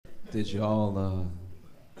Did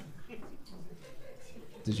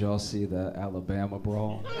y'all see the Alabama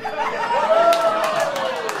brawl?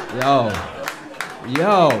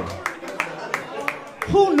 Yo.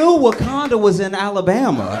 Who knew Wakanda was in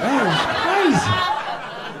Alabama? That was crazy.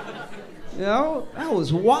 You know, that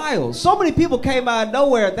was wild. So many people came out of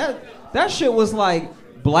nowhere. That shit was like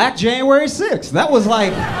Black January 6th. That was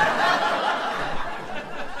like...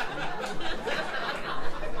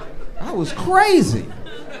 That was crazy.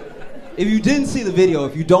 If you didn't see the video,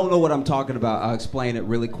 if you don't know what I'm talking about, I'll explain it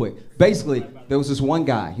really quick. Basically, there was this one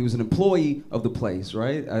guy. He was an employee of the place,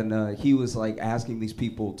 right? And he was like asking these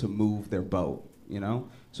people to move their boat, you know?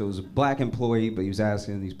 So it was a black employee, but he was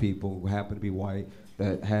asking these people who happened to be white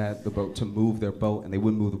that had the boat to move their boat, and they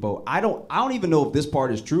wouldn't move the boat. I don't even know if this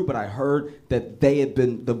part is true, but I heard that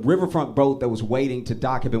the riverfront boat that was waiting to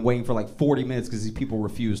dock had been waiting for like 40 minutes because these people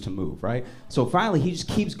refused to move, right? So finally, he just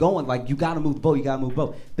keeps going, like, you gotta move the boat, you gotta move the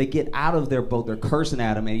boat. They get out of their boat, they're cursing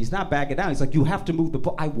at him, and he's not backing down. He's like, you have to move the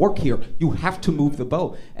boat. I work here. You have to move the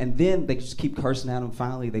boat. And then they just keep cursing at him.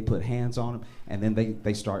 Finally, they put hands on him, and then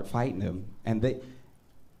they start fighting him. And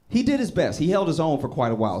he did his best. He held his own for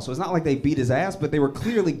quite a while. So it's not like they beat his ass, but they were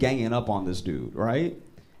clearly ganging up on this dude, right?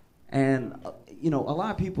 And, you know, a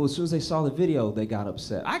lot of people, as soon as they saw the video, they got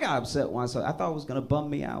upset. I got upset when I thought it was going to bum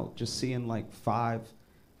me out, just seeing like 5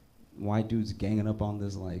 white dudes ganging up on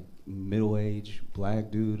this like middle-aged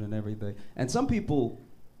black dude and everything. And some people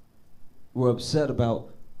were upset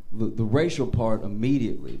about the racial part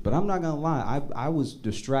immediately. But I'm not going to lie. I was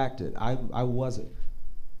distracted. I wasn't.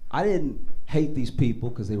 I didn't hate these people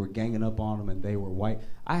because they were ganging up on them and they were white.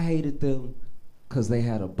 I hated them because they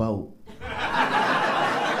had a boat. You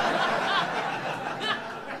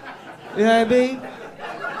know what I mean?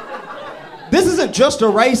 This isn't just a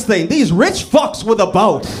race thing. These rich fucks with a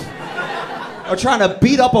boat are trying to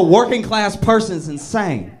beat up a working class person. Is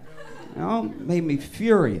insane. You know, made me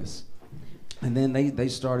furious. And then they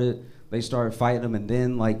started fighting them, and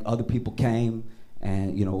then like other people came.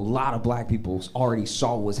 And, you know, a lot of black people already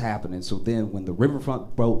saw what was happening. So then when the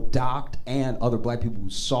riverfront boat docked and other black people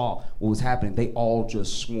who saw what was happening, they all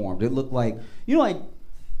just swarmed. It looked like, like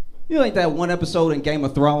that one episode in Game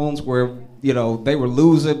of Thrones where, you know, they were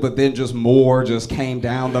losing, but then just more just came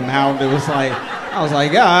down the mountain. It was like, I was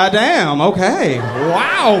like, God damn, okay,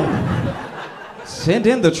 wow. Send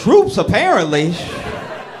in the troops, apparently.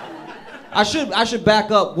 I should back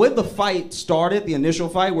up. When the fight started, the initial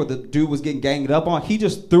fight where the dude was getting ganged up on, he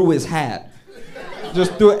just threw his hat.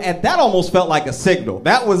 Just threw it, and that almost felt like a signal.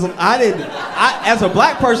 That was, as a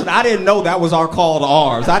black person, I didn't know that was our call to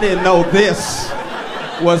arms. I didn't know this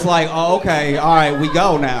was like, oh, okay, all right, we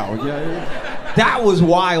go now. That was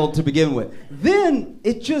wild to begin with. Then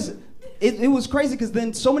it was crazy because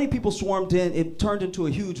then so many people swarmed in, it turned into a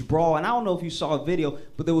huge brawl, and I don't know if you saw a video,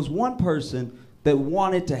 but there was one person that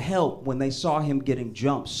wanted to help when they saw him getting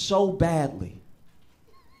jumped so badly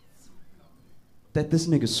that this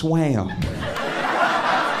nigga swam.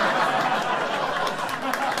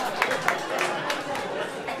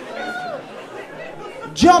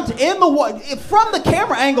 Jumped in the water. From the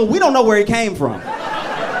camera angle, we don't know where he came from.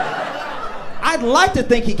 I'd like to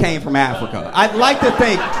think he came from Africa. I'd like to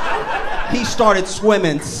think he started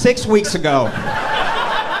swimming 6 weeks ago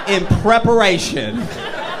in preparation.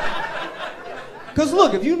 Because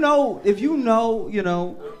look, if you know,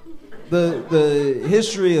 the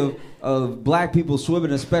history of black people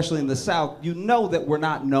swimming, especially in the South, you know that we're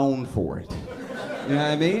not known for it. You know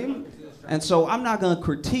what I mean? And so I'm not gonna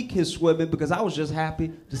critique his swimming because I was just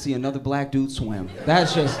happy to see another black dude swim.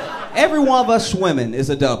 That's just, every one of us swimming is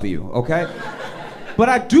a W, okay? But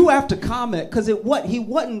I do have to comment, because he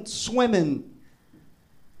wasn't swimming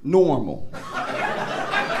normal.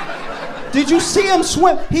 Did you see him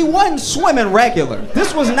swim? He wasn't swimming regular.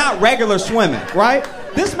 This was not regular swimming, right?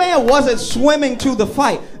 This man wasn't swimming to the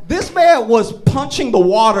fight. This man was punching the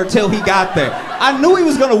water till he got there. I knew he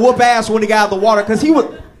was gonna whoop ass when he got out of the water because he was...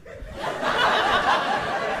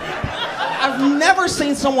 I've never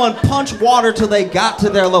seen someone punch water till they got to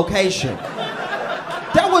their location.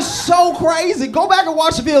 That was so crazy. Go back and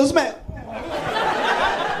watch the video. This man...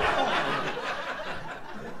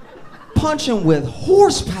 punching with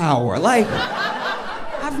horsepower. Like,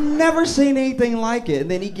 I've never seen anything like it.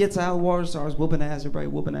 And then he gets out of the water, starts whooping ass, everybody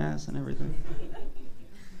whooping ass and everything.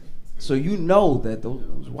 So you know that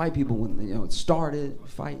those white people, when it started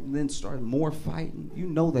fighting, then started more fighting, you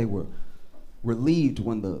know they were relieved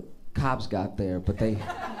when the cops got there, but they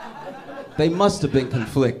must have been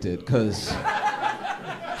conflicted because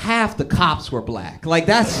half the cops were black. Like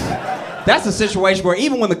that's a situation where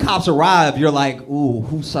even when the cops arrive, you're like, ooh,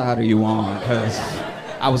 whose side are you on? Because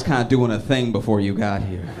I was kind of doing a thing before you got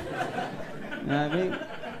here. You know what I mean?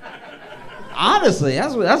 Honestly,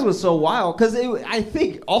 that's what's so wild. Because I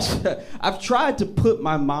think also, I've tried to put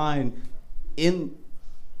my mind in,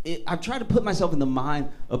 I've tried to put myself in the mind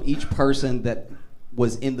of each person that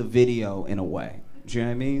was in the video in a way. Do you know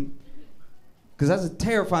what I mean? Because that's a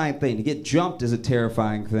terrifying thing. To get jumped is a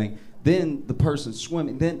terrifying thing. Then the person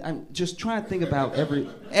swimming. Then I'm just trying to think about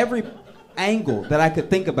every angle that I could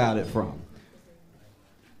think about it from.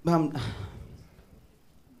 I'm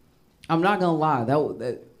not gonna lie.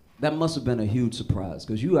 That must have been a huge surprise,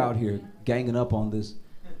 because you out here ganging up on this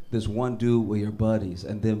one dude with your buddies,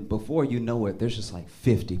 and then before you know it, there's just like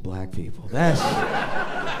 50 black people. That's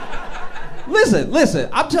listen.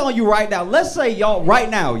 I'm telling you right now. Let's say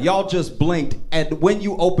y'all just blinked, and when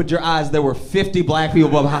you opened your eyes, there were 50 black people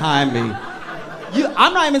behind me.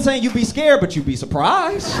 I'm not even saying you'd be scared, but you'd be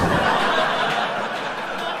surprised.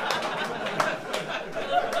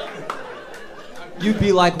 You'd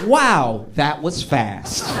be like, wow, that was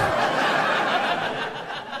fast.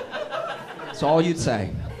 That's all you'd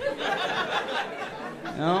say.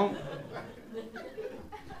 You know?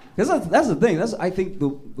 Because that's the thing. That's, I think,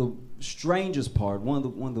 the strangest part, one of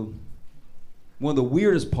the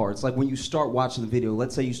weirdest parts, like when you start watching the video.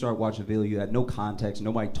 Let's say you start watching the video, you had no context,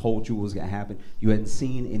 nobody told you what was gonna happen, you hadn't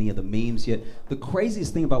seen any of the memes yet. The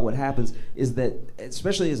craziest thing about what happens is that,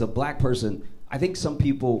 especially as a black person, I think some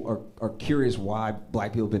people are curious why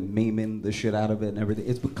black people have been memeing the shit out of it and everything.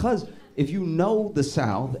 It's because if you know the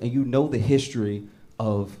South and you know the history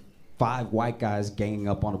of 5 white guys ganging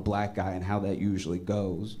up on a black guy and how that usually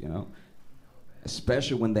goes, you know,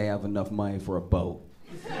 especially when they have enough money for a boat.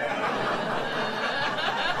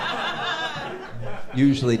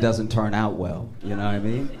 Usually doesn't turn out well, you know what I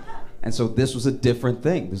mean? And so this was a different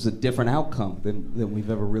thing. This is a different outcome than we've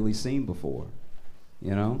ever really seen before,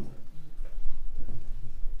 you know?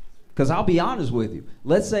 Because I'll be honest with you.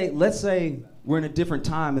 Let's say we're in a different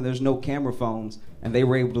time and there's no camera phones and they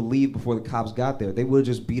were able to leave before the cops got there. They would have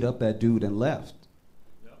just beat up that dude and left,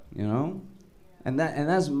 you know? And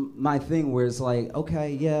that's my thing, where it's like,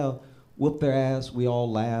 okay, yeah, whoop their ass, we all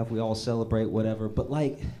laugh, we all celebrate, whatever, but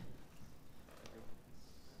like,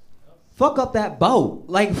 fuck up that boat.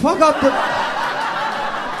 Like, fuck up the...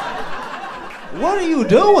 What are you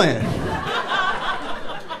doing?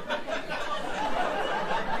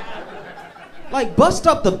 Like, bust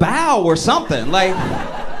up the bow or something. Like,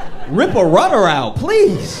 rip a rudder out,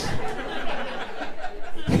 please.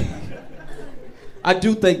 I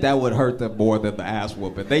do think that would hurt them more than the ass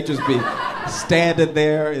whooping. They just be standing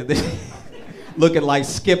there and looking like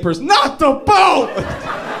skippers. Not the boat!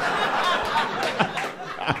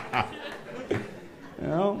 You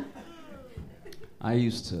know? I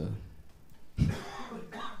used to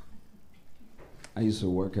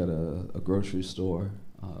work at a grocery store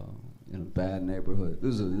in a bad neighborhood.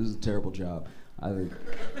 This is a terrible job.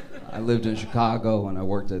 I lived in Chicago and I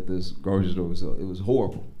worked at this grocery store. It was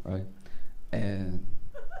horrible, right? And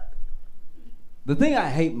the thing I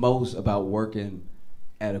hate most about working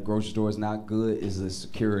at a grocery store is not good is the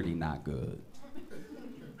security not good.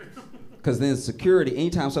 Because then security,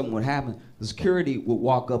 anytime something would happen, the security would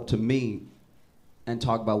walk up to me and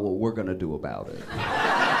talk about what we're gonna do about it.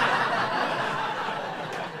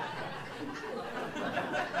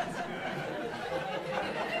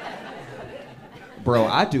 Bro,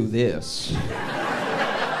 I do this.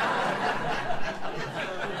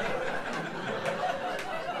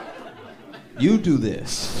 You do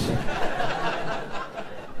this.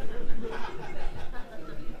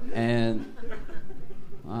 And,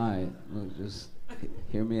 all right, look, just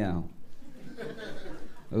hear me out.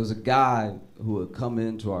 There was a guy who would come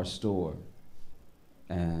into our store,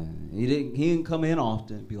 and he didn't come in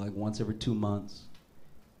often. It'd be like once every 2 months,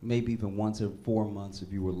 maybe even once every 4 months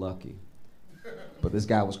if you were lucky. But this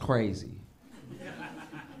guy was crazy.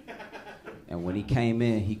 And when he came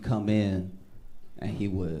in, he'd come in and he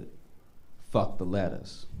would fuck the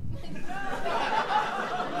lettuce.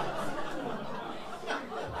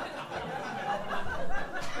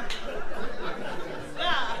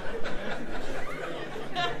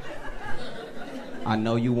 I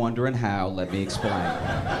know you wondering how, let me explain.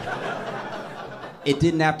 It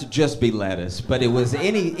didn't have to just be lettuce, but it was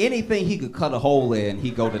anything he could cut a hole in,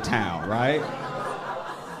 he'd go to town, right?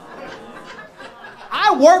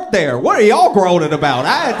 I worked there. What are y'all groaning about?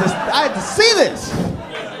 I had to see this.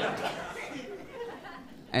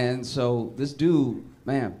 And so this dude,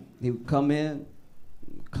 man, he would come in,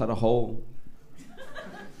 cut a hole,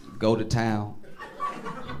 go to town.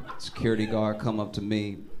 Security guard come up to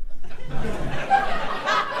me.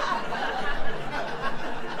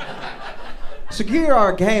 Security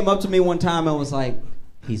guard came up to me one time and was like,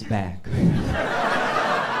 he's back.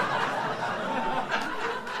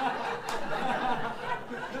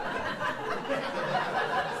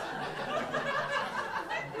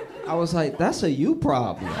 was like, that's a you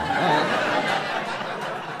problem.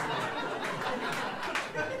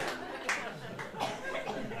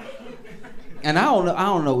 And I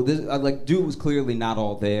don't know. This, like, dude was clearly not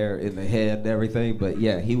all there in the head and everything, but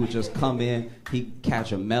yeah, he would just come in, he'd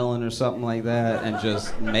catch a melon or something like that, and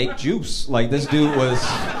just make juice. Like, this dude was.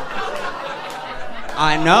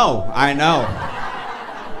 I know.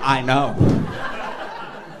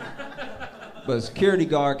 But a security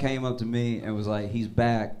guard came up to me and was like, he's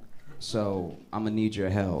back, so I'm gonna need your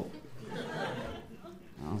help.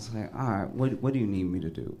 I was like, all right, what do you need me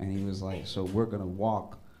to do? And he was like, so we're gonna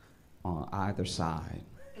walk on either side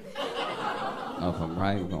of him,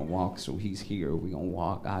 right? We're gonna walk, so he's here, we're gonna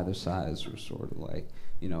walk either side, so we're sort of like,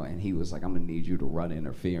 you know, and he was like, I'm gonna need you to run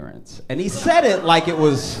interference. And he said it like it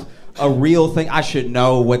was a real thing. I should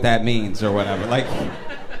know what that means or whatever. Like,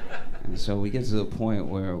 and so we get to the point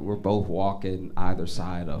where we're both walking either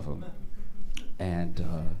side of him, and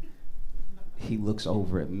he looks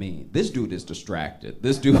over at me. This dude is distracted.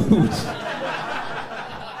 This dude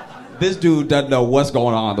doesn't know what's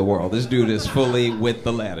going on in the world. This dude is fully with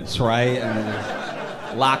the lettuce, right?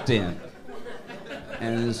 And locked in.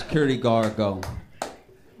 And the security guard go.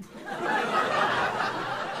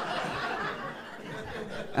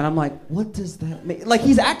 And I'm like, what does that mean? Like,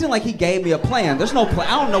 he's acting like he gave me a plan. There's no plan.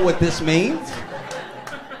 I don't know what this means.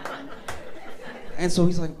 And so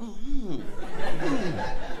he's like,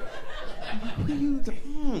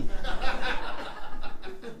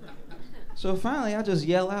 So finally, I just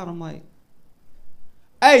yell out, I'm like,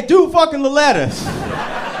 hey, dude fucking the lettuce.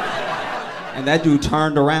 And that dude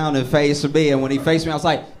turned around and faced me, and when he faced me, I was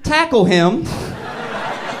like, tackle him.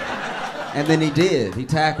 And then he did. He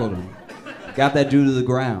tackled him. Got that dude to the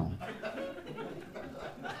ground.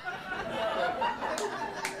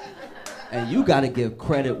 And you gotta give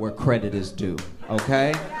credit where credit is due,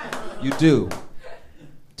 okay? You do.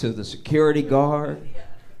 To the security guard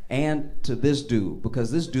and to this dude,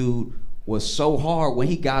 because this dude was so hard when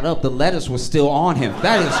he got up, the lettuce was still on him.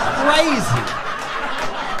 That is crazy.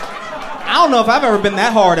 I don't know if I've ever been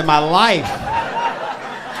that hard in my life.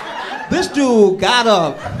 This dude got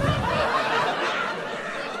up,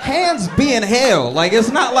 hands being held. Like,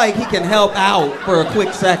 it's not like he can help out for a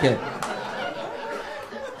quick second.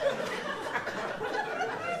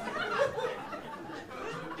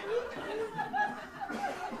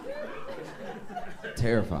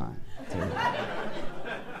 Terrifying.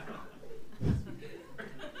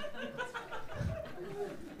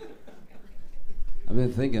 I've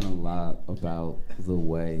been thinking a lot about the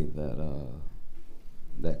way that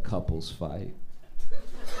that couples fight.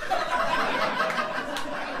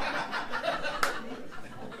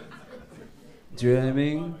 Do you know what I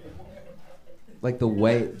mean? Like the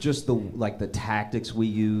way, just the tactics we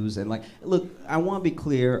use, and like, look, I want to be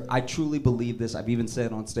clear. I truly believe this. I've even said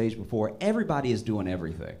it on stage before. Everybody is doing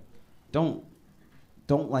everything. Don't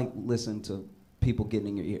like listen to people getting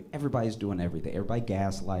in your ear. Everybody's doing everything. Everybody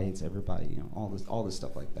gaslights. Everybody, you know, all this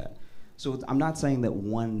stuff like that. So I'm not saying that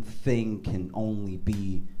one thing can only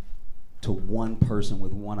be to one person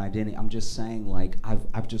with one identity. I'm just saying, like,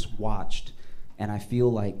 I've just watched, and I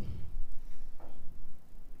feel like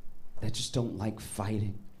I just don't like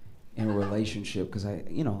fighting in a relationship, because I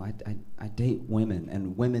date women,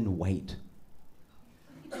 and women wait.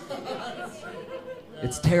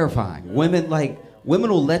 It's terrifying. Women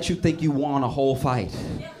will let you think you won a whole fight,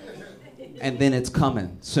 and then it's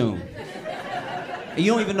coming soon. And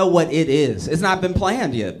you don't even know what it is. It's not been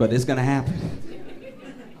planned yet, but it's gonna happen.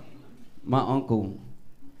 My uncle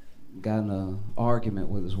got in an argument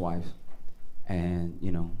with his wife, and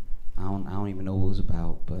I don't even know what it was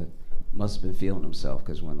about, but must have been feeling himself,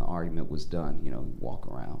 because when the argument was done, he'd walk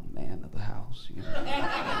around, man of the house.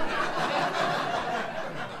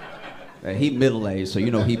 He middle-aged, so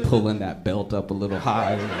he pulling that belt up a little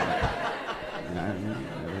higher.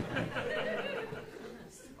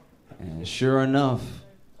 And sure enough,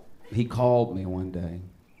 he called me one day.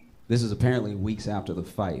 This is apparently weeks after the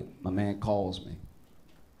fight. My man calls me,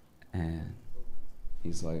 and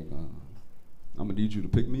he's like, I'm gonna need you to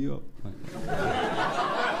pick me up.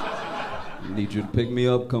 I need you to pick me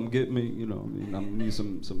up, come get me, I'm gonna need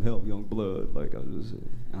some help, young blood, like I just said.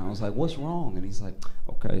 And I was like, what's wrong? And he's like,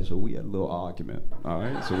 okay, so we had a little argument, all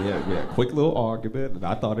right? So we had a quick little argument, and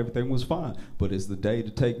I thought everything was fine, but it's the day to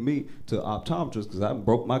take me to the optometrist, because I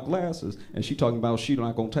broke my glasses, and she talking about she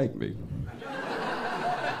not gonna take me.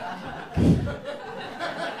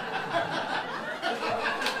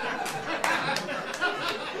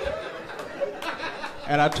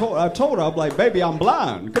 And I told her, I'm like, baby, I'm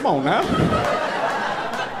blind. Come on now.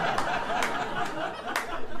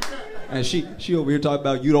 And she over here talking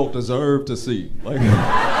about, you don't deserve to see. Like,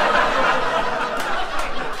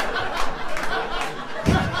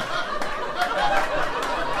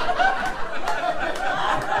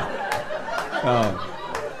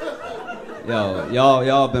 Yo,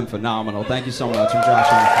 y'all been phenomenal. Thank you so much. I'm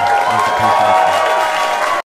Josh.